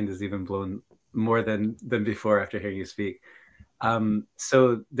my mind is even blown more than before after hearing you speak.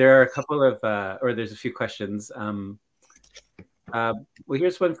 So there are a couple of, or there's a few questions. Well,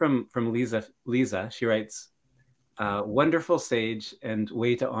 here's one from Lisa. Lisa, she writes, wonderful sage and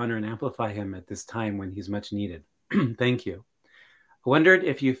way to honor and amplify him at this time when he's much needed. Thank you. I wondered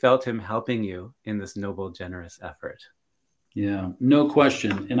if you felt him helping you in this noble, generous effort. Yeah, no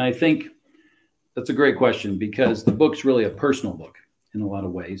question. And I think that's a great question because the book's really a personal book in a lot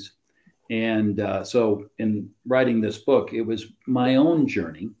of ways. And so in writing this book, it was my own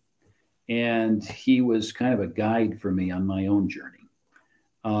journey. And he was kind of a guide for me on my own journey.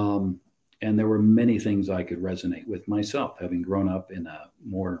 And there were many things I could resonate with myself, having grown up in a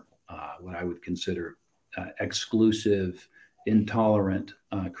more, what I would consider exclusive, intolerant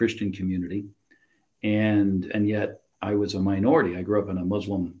Christian community. And yet I was a minority. I grew up in a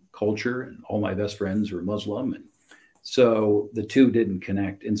Muslim culture and all my best friends were Muslim. And so the two didn't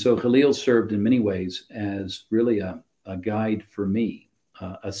connect. And so Kahlil served in many ways as really a guide for me,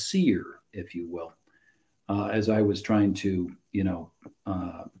 a seer, if you will, as I was trying to,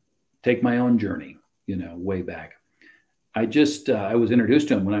 take my own journey, way back. I was introduced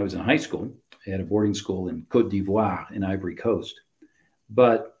to him when I was in high school. I had a boarding school in Côte d'Ivoire in Ivory Coast,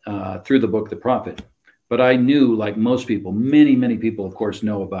 but through the book, The Prophet. But I knew, like most people, many people, of course,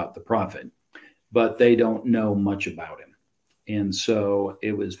 know about the Prophet, but they don't know much about him. And so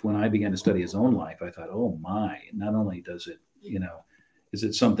it was when I began to study his own life, I thought, oh my, not only does it, is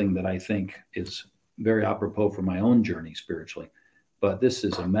it something that I think is very apropos for my own journey spiritually, but this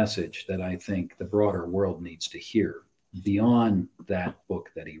is a message that I think the broader world needs to hear beyond that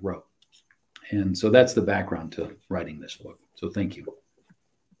book that he wrote. And so that's the background to writing this book. So thank you.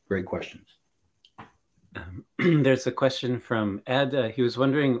 Great questions. There's a question from Ed. He was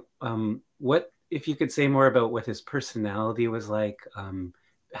wondering what if you could say more about what his personality was like,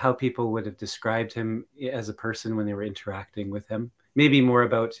 how people would have described him as a person when they were interacting with him. Maybe more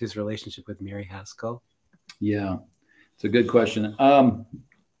about his relationship with Mary Haskell. Yeah, it's a good question.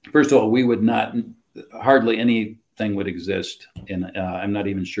 First of all, we would not, hardly anything would exist. And I'm not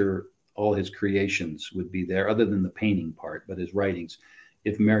even sure all his creations would be there other than the painting part, but his writings,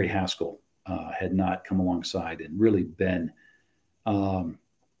 if Mary Haskell had not come alongside and really been,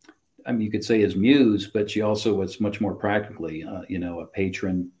 you could say his muse, but she also was much more practically, a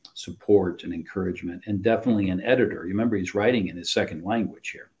patron, support and encouragement, and definitely an editor. You remember he's writing in his second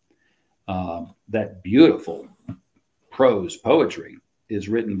language here. That beautiful prose poetry is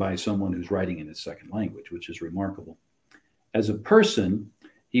written by someone who's writing in his second language, which is remarkable. As a person,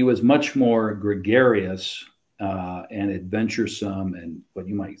 he was much more gregarious and adventuresome and what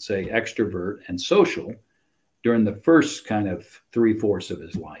you might say extrovert and social during the first kind of 3/4 of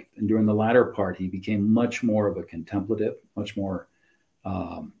his life. And during the latter part, he became much more of a contemplative, much more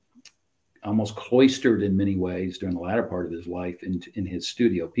almost cloistered in many ways during the latter part of his life in his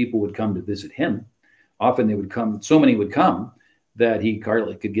studio. People would come to visit him. Often they would come, so many would come that he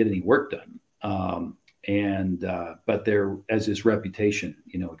hardly could get any work done. But as his reputation,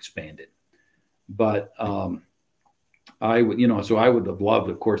 expanded. But I would, so I would have loved,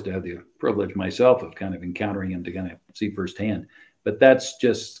 of course, to have the privilege myself of kind of encountering him to kind of see firsthand. But that's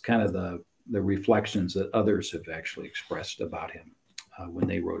just kind of the reflections that others have actually expressed about him when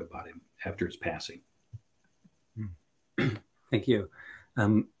they wrote about him after his passing. Thank you.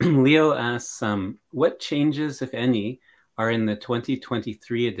 Leo asks, what changes, if any, are in the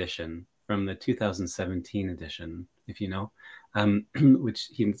 2023 edition from the 2017 edition, if you know, which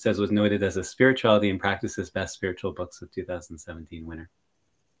he says was noted as a Spirituality and Practices Best Spiritual Books of 2017 winner?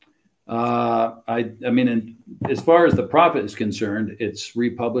 And as far as The Prophet is concerned, it's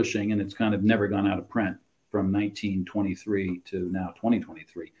republishing and it's kind of never gone out of print. from 1923 to now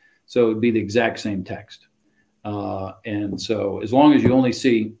 2023. So it'd be the exact same text. And so as long as you only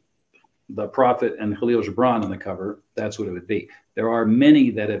see the Prophet and Kahlil Gibran on the cover, that's what it would be. There are many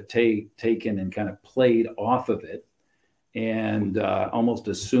that have taken and kind of played off of it and almost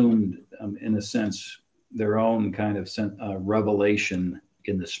assumed, in a sense, their own kind of revelation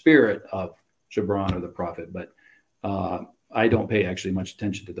in the spirit of Gibran or the Prophet. But I don't pay actually much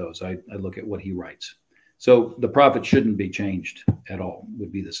attention to those. I look at what he writes. So the Prophet shouldn't be changed at all,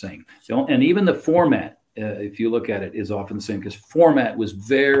 would be the same. And even the format, if you look at it, is often the same, because format was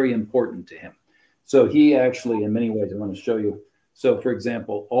very important to him. So he actually, in many ways, I want to show you. So for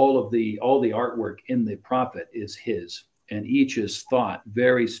example, all the artwork in the Prophet is his, and each is thought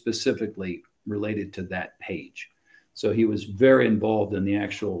very specifically related to that page. So he was very involved in the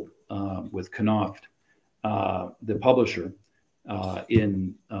actual, with Knopf, the publisher,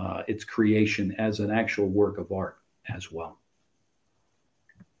 in its creation as an actual work of art as well.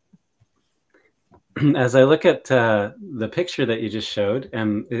 As I look at the picture that you just showed,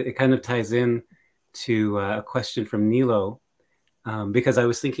 it kind of ties in to a question from Nilo, because I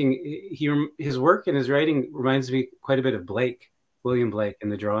was thinking his work and his writing reminds me quite a bit of William Blake, in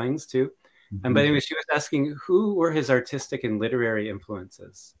the drawings too. Mm-hmm. But anyway, she was asking, who were his artistic and literary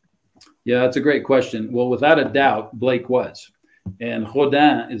influences? Yeah, that's a great question. Well, without a doubt, Blake was. And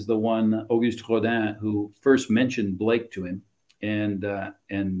Rodin is the one, Auguste Rodin, who first mentioned Blake to him. And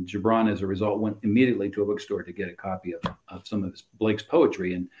Gibran, as a result, went immediately to a bookstore to get a copy of some of Blake's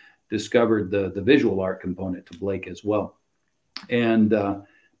poetry, and discovered the visual art component to Blake as well. And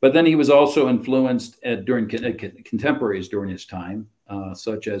but then he was also influenced during contemporaries during his time,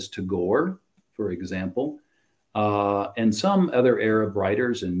 such as Tagore, for example, and some other Arab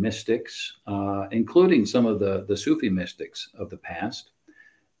writers and mystics, including some of the Sufi mystics of the past.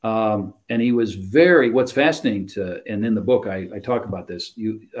 And he was what's fascinating and in the book, I talk about this,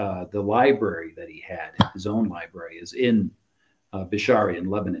 the library that he had, his own library, is in Bishari in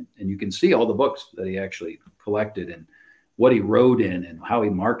Lebanon. And you can see all the books that he actually collected and what he wrote in and how he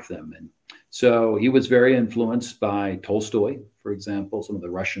marked them. And so he was very influenced by Tolstoy, for example, some of the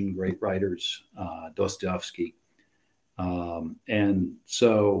Russian great writers, Dostoevsky. And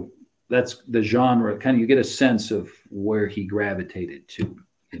so that's the genre, kind of, you get a sense of where he gravitated to,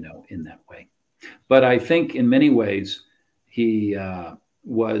 in that way. But I think in many ways, he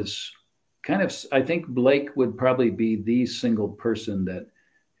was kind of, I think Blake would probably be the single person that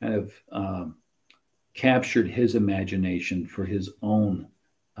kind of captured his imagination for his own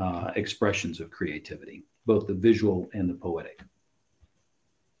expressions of creativity, both the visual and the poetic.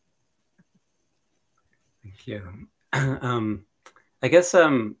 Thank you. I guess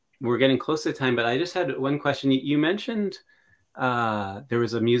we're getting close to time, but I just had one question. You mentioned there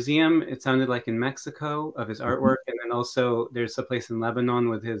was a museum, it sounded like, in Mexico, of his artwork, and then also there's a place in Lebanon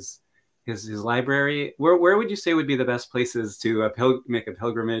with his library. Where would you say would be the best places to make a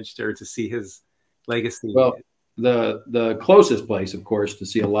pilgrimage or to see his legacy? Well, the closest place, of course, to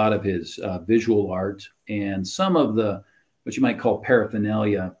see a lot of his visual art and some of the what you might call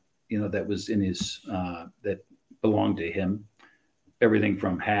paraphernalia, that was in his that belonged to him, everything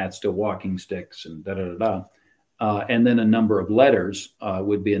from hats to walking sticks and and then a number of letters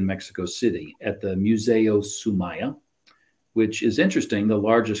would be in Mexico City at the Museo Sumaya, which is interesting, the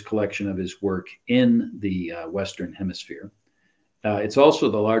largest collection of his work in the Western Hemisphere. It's also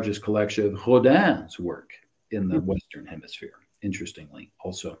the largest collection of Rodin's work in the Western Hemisphere, interestingly,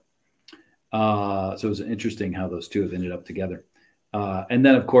 also. So it's interesting how those two have ended up together. And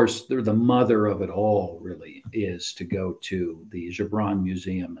then, of course, the mother of it all really is to go to the Gibran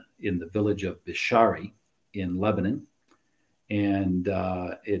Museum in the village of Bishari in Lebanon. And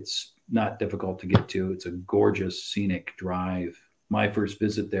it's not difficult to get to. It's a gorgeous scenic drive. My first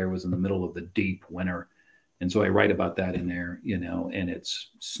visit there was in the middle of the deep winter. And so I write about that in there, and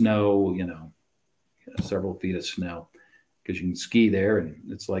it's snow, several feet of snow, because you can ski there. And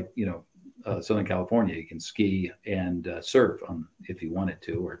it's like, Southern California, you can ski and surf if you wanted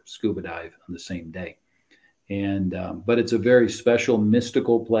to, or scuba dive on the same day. And but it's a very special,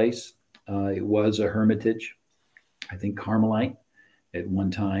 mystical place. It was a hermitage, I think Carmelite at one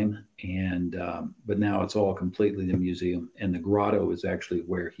time, and but now it's all completely the museum, and the grotto is actually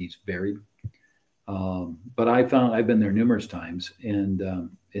where he's buried. But I've been there numerous times,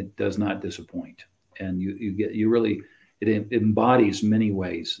 and it does not disappoint. And it embodies many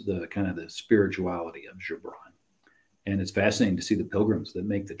ways the kind of the spirituality of Gibran. And it's fascinating to see the pilgrims that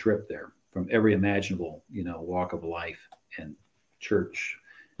make the trip there from every imaginable, walk of life and church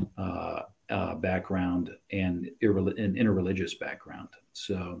background and interreligious background.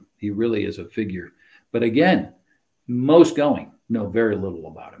 So he really is a figure. But again, most going know very little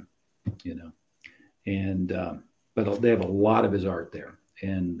about him, you know, and but they have a lot of his art there.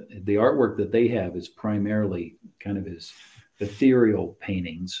 And the artwork that they have is primarily kind of his ethereal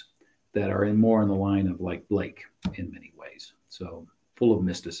paintings that are more in the line of like Blake in many ways. So full of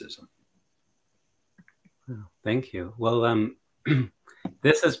mysticism. Thank you. Well,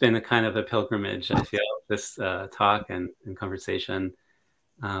 this has been a kind of a pilgrimage, I feel, this talk and conversation.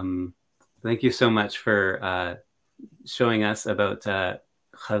 Thank you so much for showing us about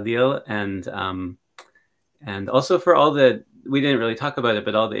Kahlil, and also for all the, we didn't really talk about it,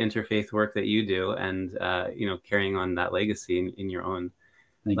 but all the interfaith work that you do, and you know, carrying on that legacy in your own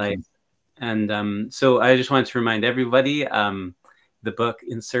life. And so I just wanted to remind everybody, the book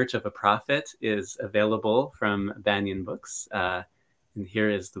In Search of a Prophet is available from Banyan Books. And here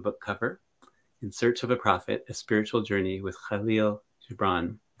is the book cover: In Search of a Prophet, A Spiritual Journey with Kahlil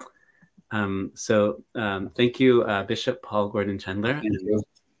Gibran. Thank you, Bishop Paul Gordon Chandler. Thank you.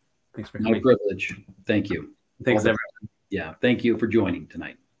 Thanks for coming. My privilege. Thank you. Thanks, everyone. Yeah, thank you for joining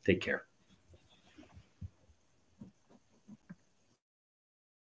tonight. Take care.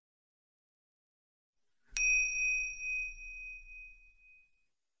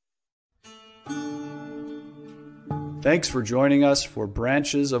 Thanks for joining us for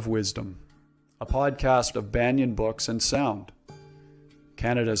Branches of Wisdom, a podcast of Banyan Books and Sound,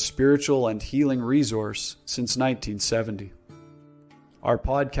 Canada's spiritual and healing resource since 1970. Our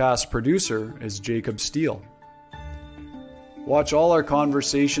podcast producer is Jacob Steele. Watch all our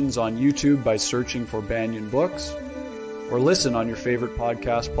conversations on YouTube by searching for Banyan Books, or listen on your favorite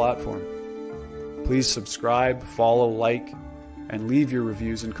podcast platform. Please subscribe, follow, like, and leave your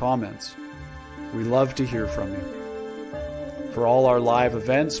reviews and comments. We love to hear from you. For all our live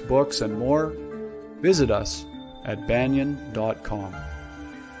events, books, and more, visit us at banyan.com.